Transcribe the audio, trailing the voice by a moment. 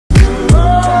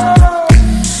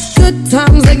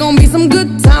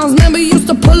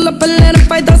up and let him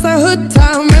fight, that's a hood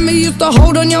time. Remember you used to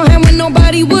hold on your hand when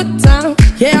nobody would time.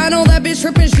 Yeah, I know that bitch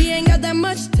trippin', she ain't got that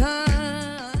much time.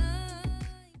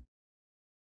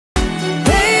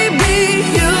 Baby,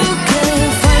 you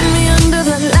can find me under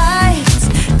the lights,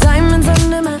 diamonds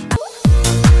under my eyes.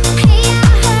 Hey, I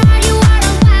heard you are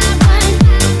a wild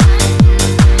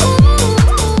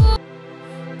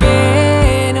one.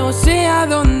 Que no sé a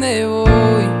dónde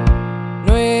voy,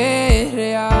 no es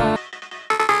real.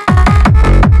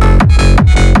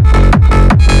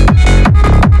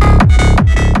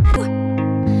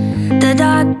 The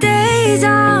dark days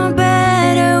are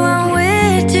better when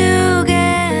we're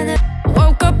together.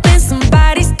 Woke up in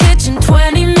somebody's kitchen,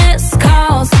 20 missed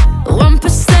calls,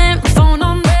 1% phone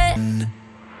on red.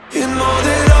 You know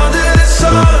that under the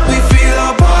sun we feel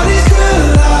our bodies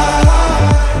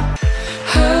collide.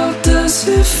 How does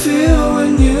it feel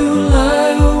when you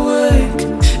lie awake?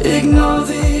 Ignore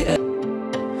the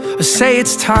I say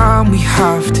it's time we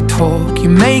have to talk. You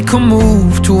make a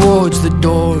move towards the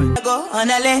door. I go on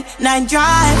a late night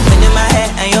drive, wind in my head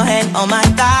and your head on my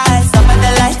thighs. Stop at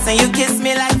the lights and you kiss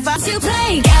me like fire. Once you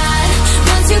play God,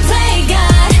 once you play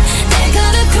God, they're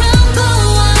gonna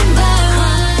crumble one by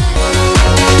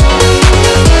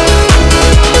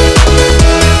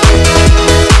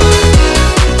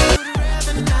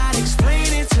Rather not explain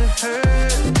it to her.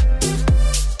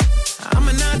 I'm a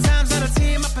 9 times out of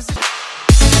 10 my position.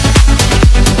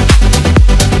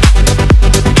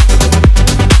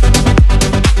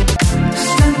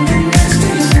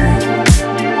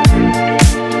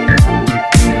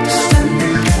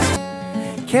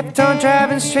 Kept on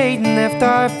driving straight and left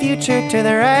our future to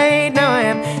the right. Now I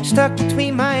am stuck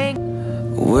between my...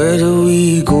 Where do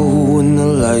we go when the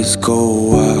lights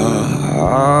go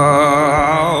out?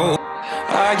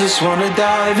 I just wanna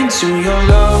dive into your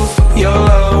love, your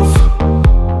love.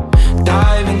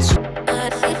 Dive into...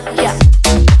 yeah.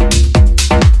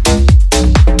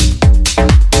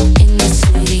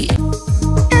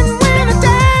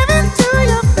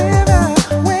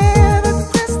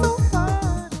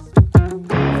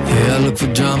 For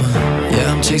drama,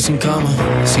 yeah, I'm chasing karma.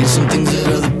 Seen some things that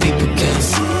other people can't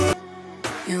see.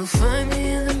 You'll find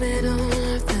me in the middle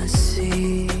of the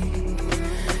sea,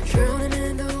 drowning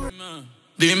in the...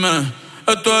 Dime,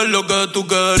 esto es lo que tú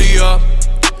querías.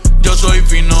 Yo soy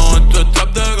fino, esto es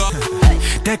trap de gas.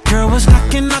 That girl was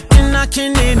knocking, knocking,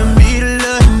 knocking in the middle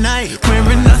of the night,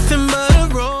 wearing nothing but a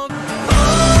robe.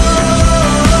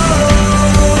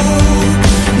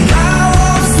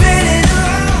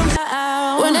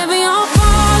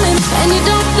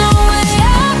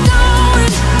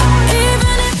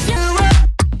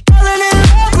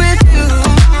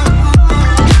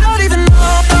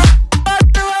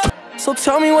 So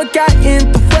tell me what got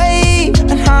in the way,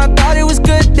 and how I thought it was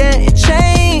good, then it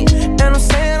changed. And I'm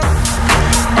saying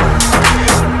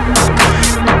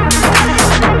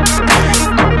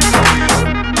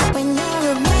When you're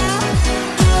around,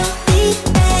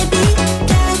 baby,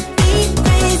 don't be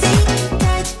crazy.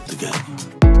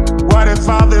 What if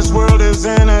all this world is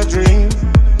in a dream?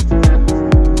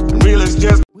 Real is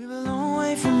just... we were a long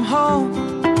way from home,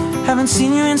 haven't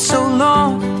seen you in so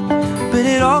long, but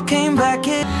it all came back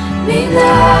in. Me now.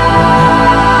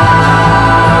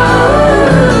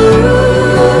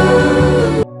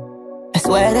 I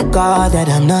swear to God that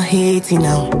I'm not hating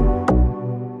now.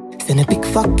 Send a big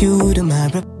fuck you to my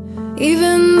rep.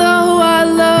 Even though I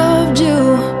loved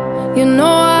you, you know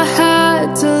I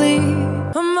had to leave.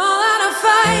 I'm all out of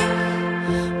fight.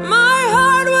 My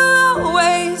heart will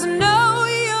always know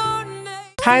your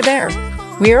name. Hi there.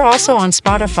 We are also on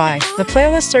Spotify. The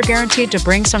playlists are guaranteed to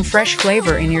bring some fresh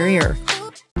flavor in your ear.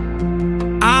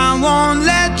 I won't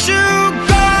let you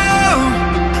go.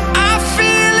 I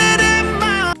feel it in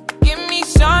my... Give me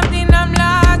something I'm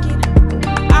lacking.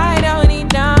 I don't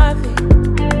need nothing.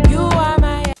 You are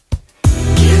my...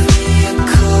 Give me a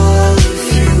call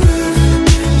if you ever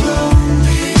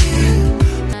lonely.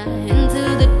 Into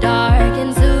the dark,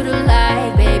 into the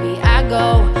light, baby, I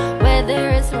go where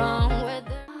there is wrong.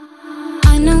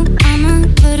 I know I'm a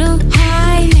little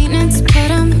high maintenance, but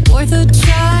I'm worth a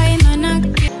try. Might not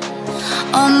get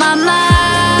on my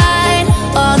mind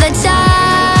all the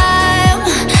time.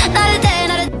 Not a day,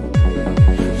 not a...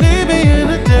 Living in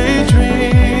a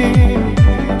daydream,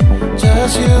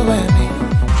 just you and me.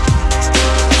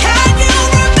 Can you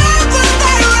remember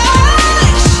that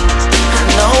rush? I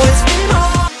know it's been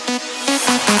hard.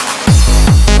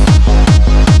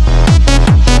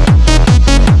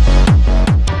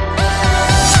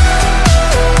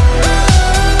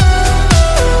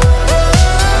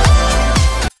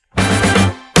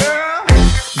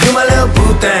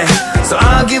 So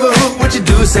I'll give a hoot what you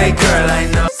do, say girl, I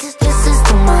know. This is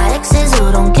to my exes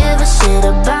who don't care.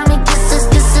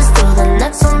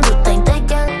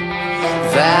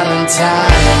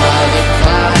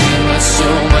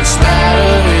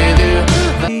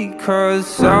 our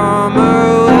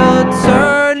summer will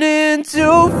turn into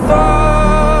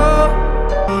fall.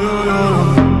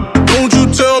 Don't you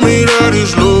tell me that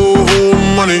it's low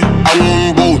money, I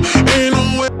want both. Ain't no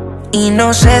way. Y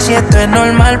no sé si esto es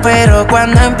normal, pero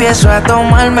cuando empiezo a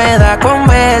tomar me da con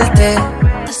verte.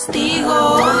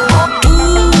 Testigo.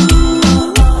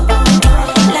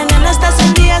 La nena está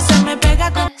encendida, se me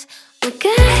pega con... We'll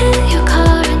get in your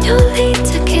car and you'll need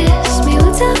to kiss me.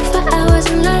 We'll talk for hours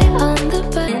and lie on the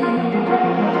bed.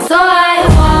 So I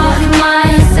walk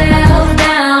myself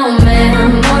down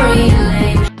memory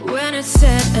lane. When it's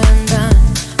said and done,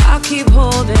 I'll keep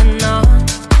holding on,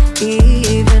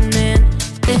 even in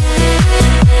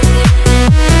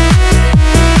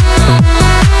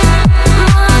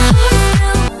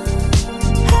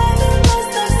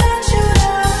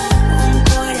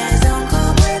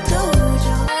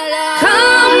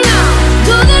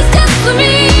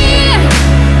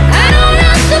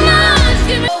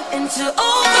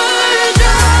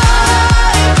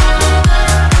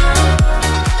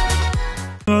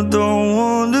I don't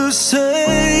want to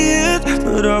say it,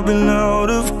 but I've been out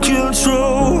of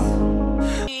control.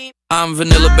 I'm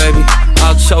vanilla, baby.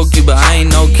 I'll choke you, but I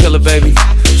ain't no killer, baby.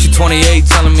 She 28,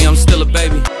 telling me I'm still a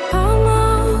baby.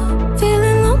 I'm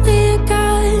feeling lonely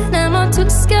again. Am I too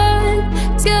scared?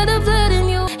 Scared of letting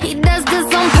you. He does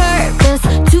this on purpose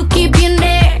to keep you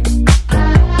near.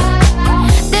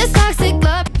 This toxic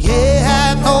love.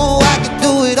 Yeah, I know I can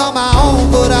do it on my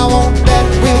own, but I want that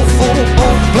real full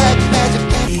on black magic.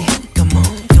 Come on,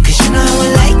 cause you know how I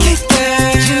like it,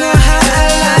 girl. You know how I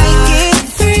like it,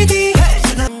 3D.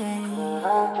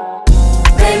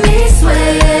 Make me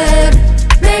sweat,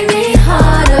 make me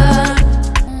harder.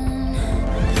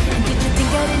 Did you think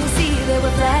I didn't see there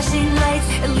were flashing lights?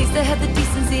 At least I had the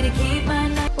decency to keep my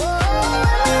night.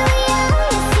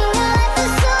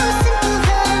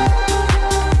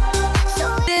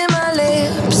 In my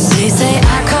lips, they say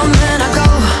I come and I go.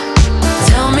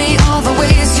 Tell me all the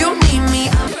ways you need me.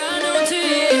 I'm running to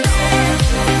you.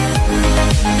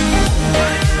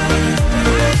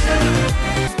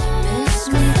 Miss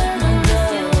me,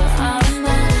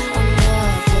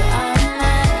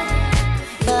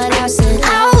 but I said I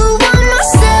would want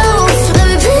myself.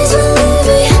 Baby, please believe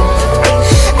me.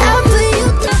 I'll put you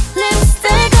the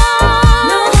lipstick on.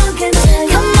 No one can tell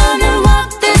you. Come on and walk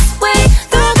this way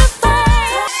through the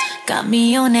fire. Got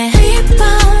me on that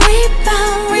rebound,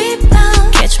 rebound,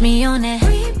 rebound. Catch me on that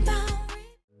rebound.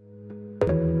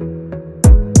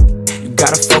 You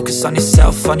gotta focus on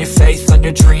yourself, on your faith, on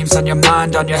your dreams, on your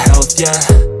mind, on your health, yeah.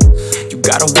 You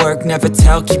gotta work, never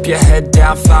tell, keep your head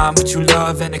down, find what you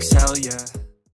love and excel, yeah.